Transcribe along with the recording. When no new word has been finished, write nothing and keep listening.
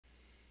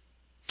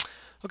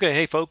Okay,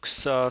 hey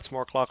folks, it's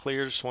Murach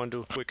here. Just wanted to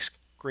do a quick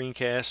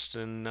screencast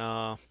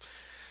and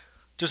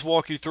just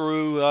walk you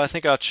through. I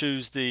think I'll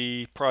choose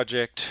the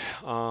project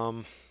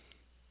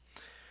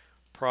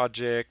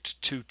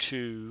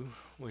 22,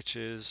 which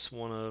is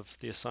one of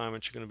the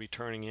assignments you're going to be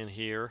turning in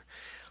here.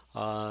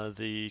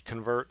 The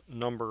convert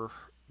number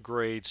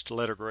grades to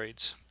letter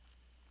grades,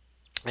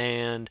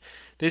 and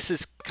this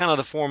is kind of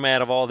the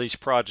format of all these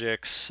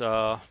projects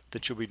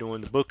that you'll be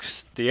doing. The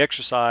books, the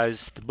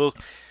exercises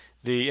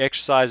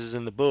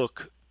in the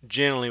book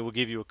generally will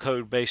give you a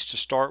code base to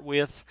start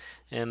with,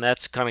 and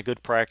that's kind of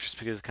good practice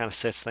because it kind of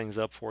sets things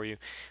up for you.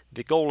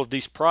 The goal of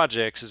these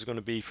projects is going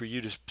to be for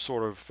you to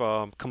sort of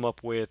come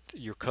up with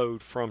your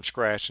code from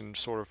scratch and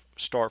sort of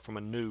start from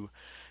a new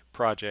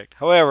project.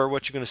 However,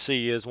 what you're going to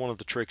see is one of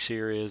the tricks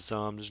here is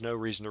there's no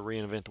reason to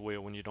reinvent the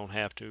wheel when you don't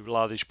have to. A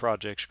lot of these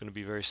projects are going to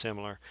be very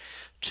similar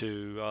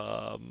to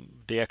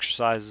the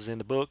exercises in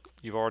the book.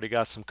 You've already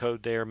got some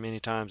code there. Many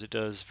times it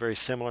does very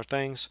similar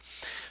things.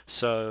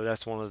 So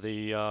that's one of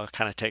the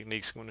kind of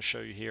techniques I'm going to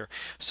show you here.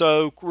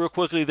 So real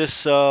quickly,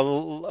 this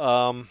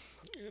grade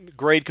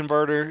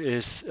converter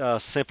is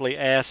simply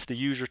ask the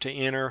user to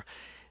enter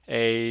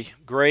a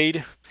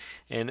grade,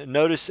 and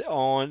notice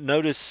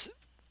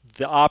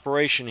the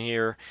operation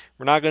here.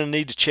 We're not going to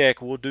need to check.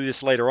 We'll do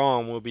this later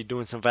on. We'll be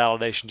doing some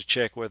validation to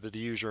check whether the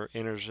user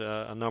enters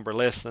a number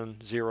less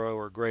than 0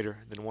 or greater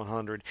than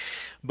 100.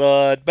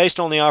 But based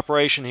on the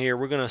operation here,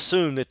 we're going to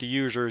assume that the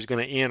user is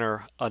going to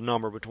enter a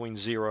number between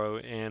 0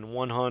 and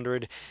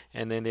 100,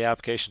 and then the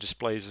application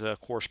displays a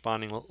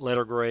corresponding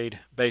letter grade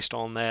based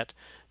on that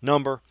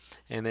number,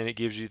 and then it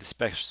gives you the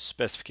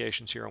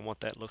specifications here on what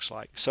that looks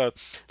like. So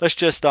let's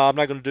just, I'm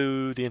not going to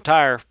do the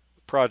entire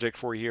project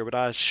for you here, but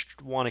I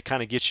want to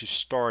kind of get you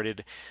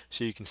started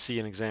so you can see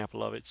an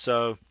example of it.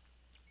 So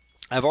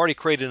I've already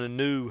created a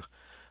new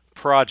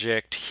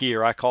project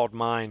here. I called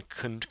mine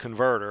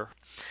converter,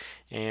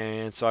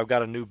 and so I've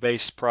got a new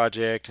base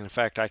project, and in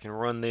fact I can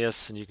run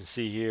this, and you can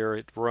see here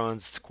it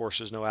runs. Of course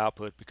there's no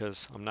output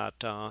because I'm not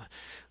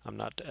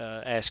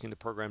asking the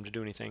program to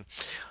do anything.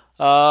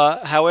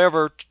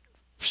 However,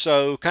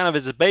 so kind of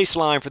as a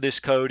baseline for this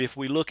code, if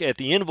we look at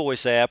the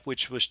invoice app,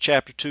 which was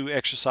chapter 2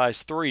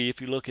 exercise 3, if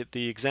you look at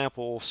the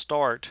example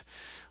start,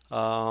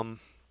 um,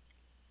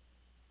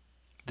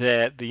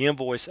 that the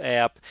invoice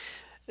app,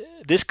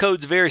 this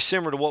code's very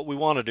similar to what we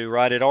want to do,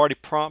 right? It already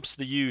prompts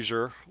the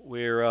user.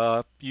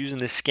 We're using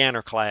this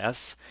scanner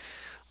class.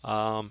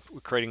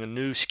 We're creating a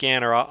new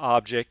scanner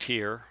object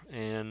here,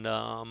 and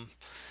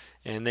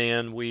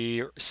then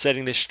we're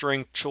setting this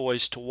string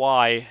choice to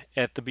y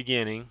at the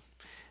beginning,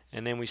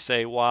 and then we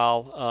say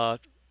while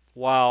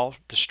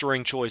the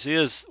string choice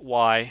is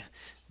y,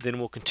 then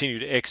we'll continue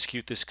to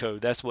execute this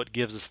code. That's what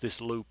gives us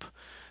this loop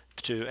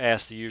to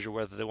ask the user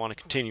whether they want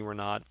to continue or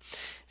not.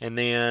 And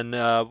then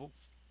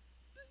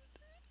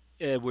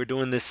we're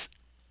doing this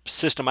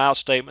system out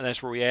statement.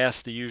 That's where we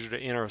ask the user to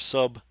enter a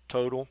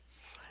subtotal,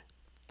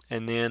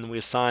 and then we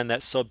assign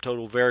that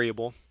subtotal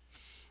variable,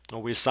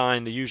 or we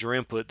assign the user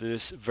input to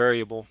this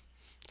variable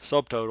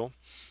subtotal.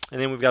 And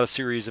then we've got a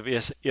series of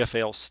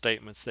if-else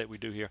statements that we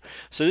do here.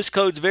 So this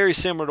code's very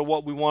similar to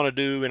what we want to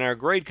do in our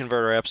grade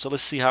converter app. So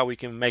let's see how we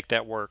can make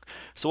that work.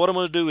 So what I'm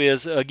going to do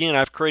is, again,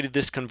 I've created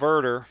this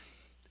converter,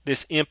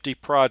 this empty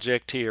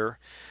project here.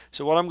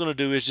 So what I'm going to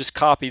do is just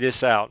copy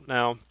this out.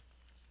 Now,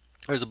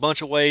 there's a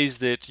bunch of ways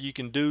that you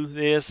can do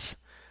this.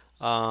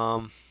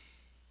 I'm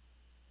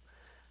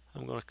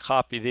going to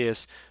copy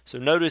this. So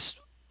notice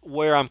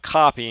where I'm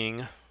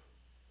copying.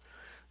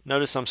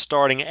 Notice I'm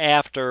starting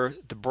after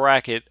the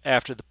bracket,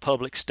 after the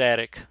public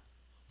static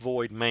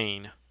void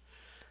main.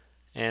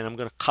 And I'm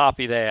going to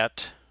copy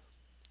that.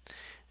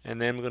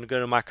 And then I'm going to go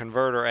to my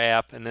converter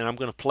app, and then I'm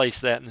going to place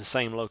that in the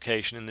same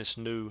location in this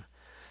new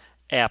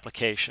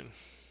application.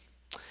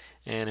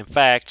 And in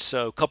fact,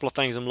 so a couple of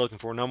things I'm looking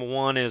for. Number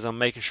one is I'm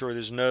making sure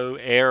there's no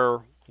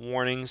error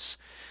warnings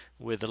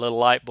with the little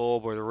light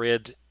bulb or the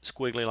red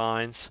squiggly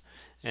lines.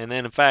 And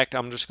then in fact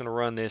I'm just going to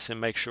run this and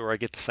make sure I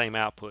get the same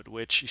output,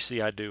 which you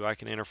see I do. I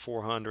can enter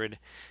 400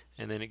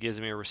 and then it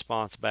gives me a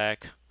response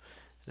back.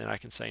 Then I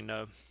can say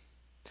no.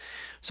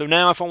 So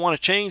now if I want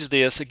to change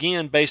this,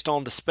 again based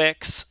on the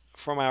specs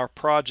from our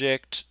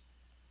project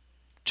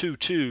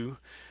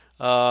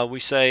 2.2, we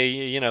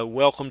say,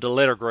 welcome to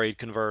letter grade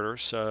converter.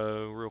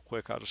 So real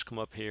quick I'll just come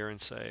up here and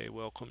say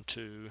welcome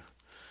to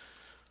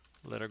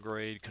letter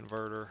grade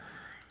converter.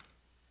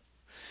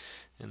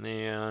 And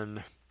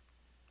then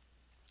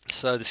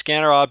so the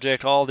scanner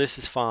object, all this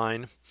is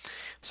fine.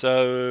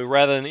 So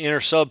rather than enter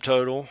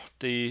subtotal,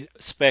 the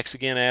specs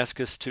again ask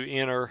us to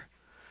enter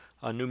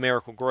a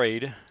numerical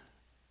grade.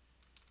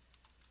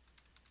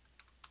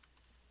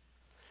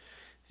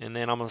 And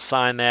then I'm going to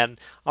assign that.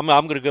 I'm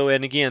going to go ahead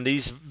and again,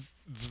 these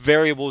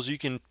variables, you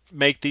can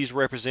make these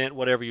represent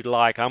whatever you'd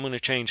like. I'm going to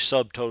change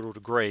subtotal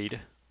to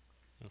grade.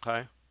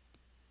 Okay.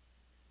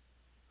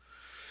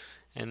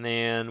 And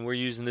then we're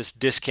using this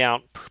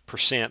discount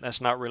percent. That's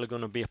not really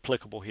going to be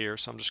applicable here,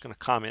 so I'm just going to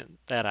comment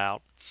that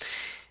out.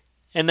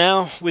 And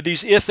now with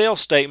these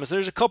if-else statements,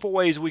 there's a couple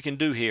ways we can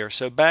do here.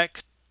 So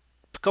back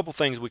couple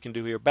things we can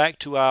do here. Back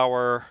to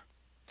our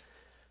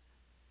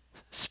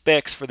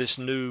specs for this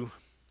new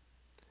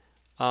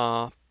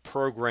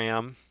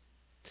program.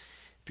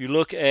 If you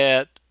look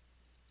at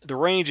the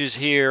ranges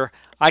here,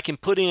 I can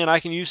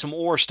use some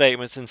OR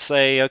statements and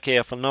say, okay,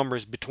 if a number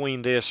is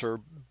between this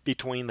or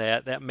between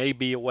that, that may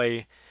be a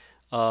way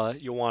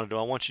you'll want to do.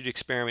 I want you to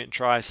experiment and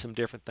try some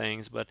different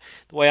things, but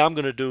the way I'm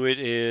going to do it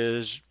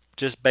is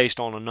just based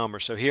on a number.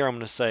 So here I'm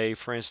going to say,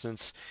 for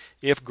instance,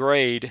 if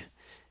grade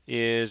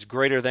is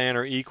greater than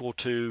or equal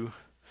to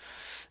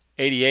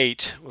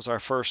 88 was our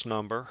first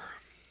number,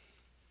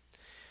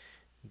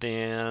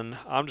 then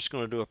I'm just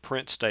going to do a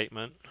print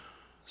statement.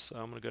 So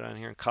I'm going to go down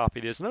here and copy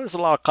this. Notice a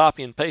lot of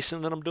copy and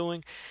pasting that I'm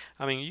doing.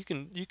 I mean, you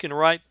can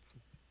write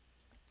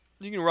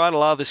a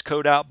lot of this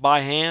code out by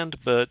hand,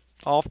 but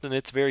often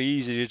it's very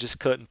easy to just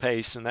cut and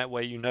paste, and that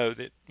way you know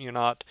that you're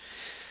not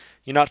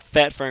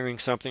fat fingering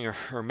something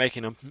or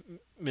making a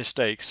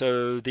mistake.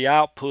 So the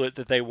output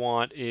that they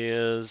want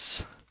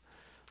is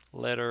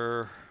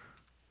letter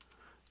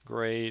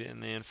grade,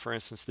 and then for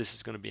instance this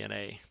is going to be an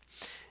A.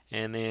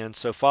 And then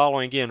so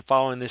following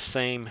this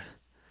same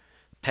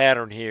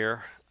pattern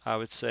here, I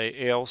would say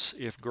else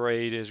if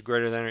grade is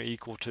greater than or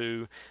equal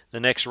to, the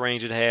next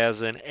range it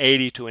has, an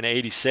 80 to an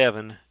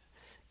 87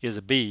 is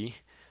a B.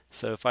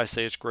 So if I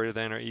say it's greater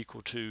than or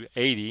equal to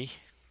 80,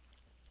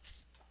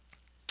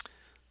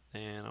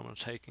 then I'm going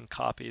to take and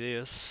copy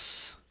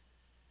this.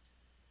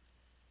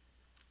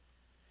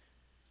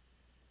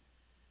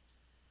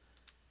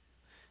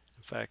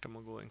 In fact, I'm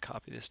going to go ahead and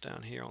copy this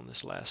down here on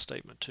this last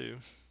statement too.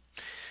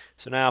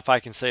 So now if I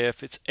can say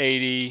if it's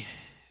 80,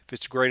 if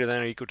it's greater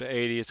than or equal to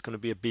 80, it's going to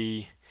be a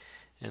B,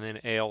 and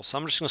then else.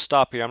 I'm just going to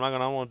stop here. I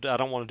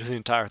don't want to do the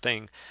entire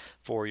thing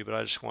for you, but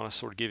I just want to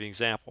sort of give you an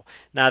example.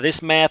 Now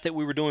this math that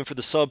we were doing for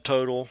the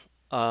subtotal,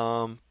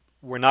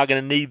 we're not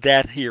going to need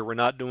that here. We're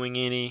not doing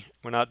any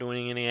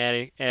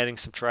adding,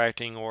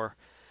 subtracting, or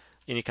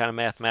any kind of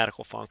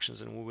mathematical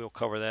functions, and we will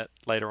cover that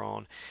later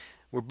on.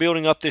 We're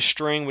building up this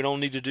string. We don't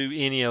need to do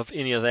any of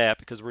that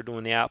because we're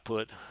doing the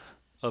output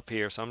up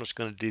here. So I'm just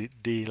going to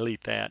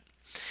delete that.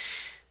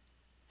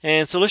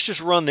 And so let's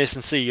just run this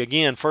and see.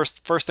 Again,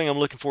 first thing I'm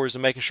looking for is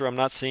making sure I'm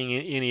not seeing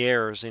any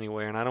errors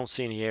anywhere, and I don't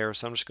see any errors,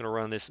 so I'm just going to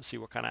run this and see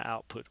what kind of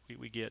output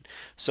we get.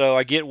 So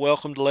I get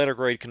welcome to letter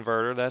grade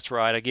converter. That's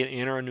right. I get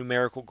enter a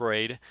numerical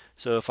grade.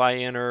 So if I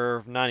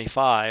enter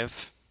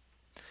 95,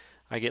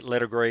 I get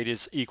letter grade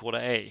is equal to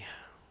A.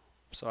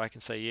 So I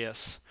can say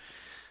yes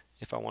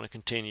if I want to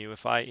continue.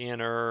 If I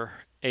enter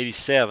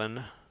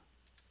 87,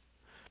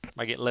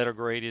 I get letter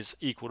grade is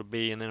equal to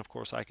B, and then of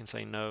course I can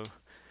say no,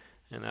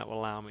 and that will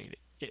allow me to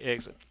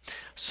exit.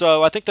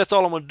 So I think that's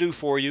all I'm going to do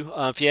for you.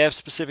 If you have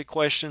specific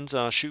questions,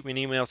 shoot me an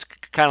email. It's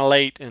kind of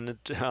late, and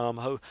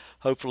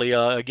hopefully,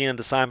 again,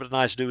 the assignment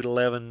tonight's due at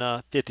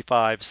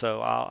 11:55,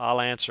 so I'll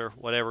answer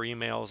whatever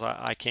emails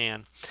I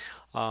can.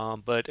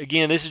 But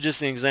again, this is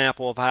just an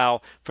example of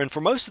how,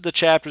 for most of the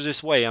chapters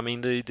this way, I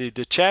mean,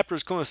 the chapter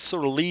is going to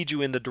sort of lead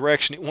you in the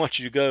direction it wants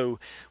you to go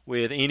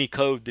with any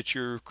code that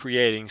you're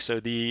creating. So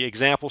the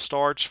example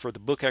starts for the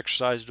book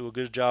exercise, do a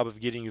good job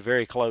of getting you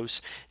very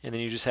close, and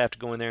then you just have to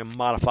go in there and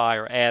modify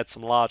or add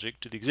some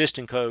logic to the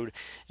existing code.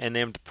 And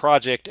then the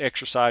project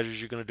exercises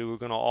you're going to do are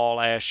going to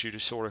all ask you to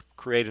sort of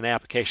create an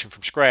application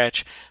from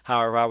scratch.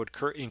 However, I would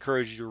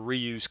encourage you to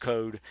reuse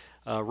code,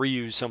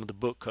 reuse some of the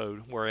book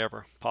code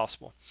wherever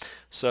possible.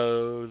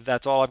 So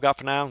that's all I've got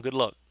for now. Good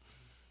luck.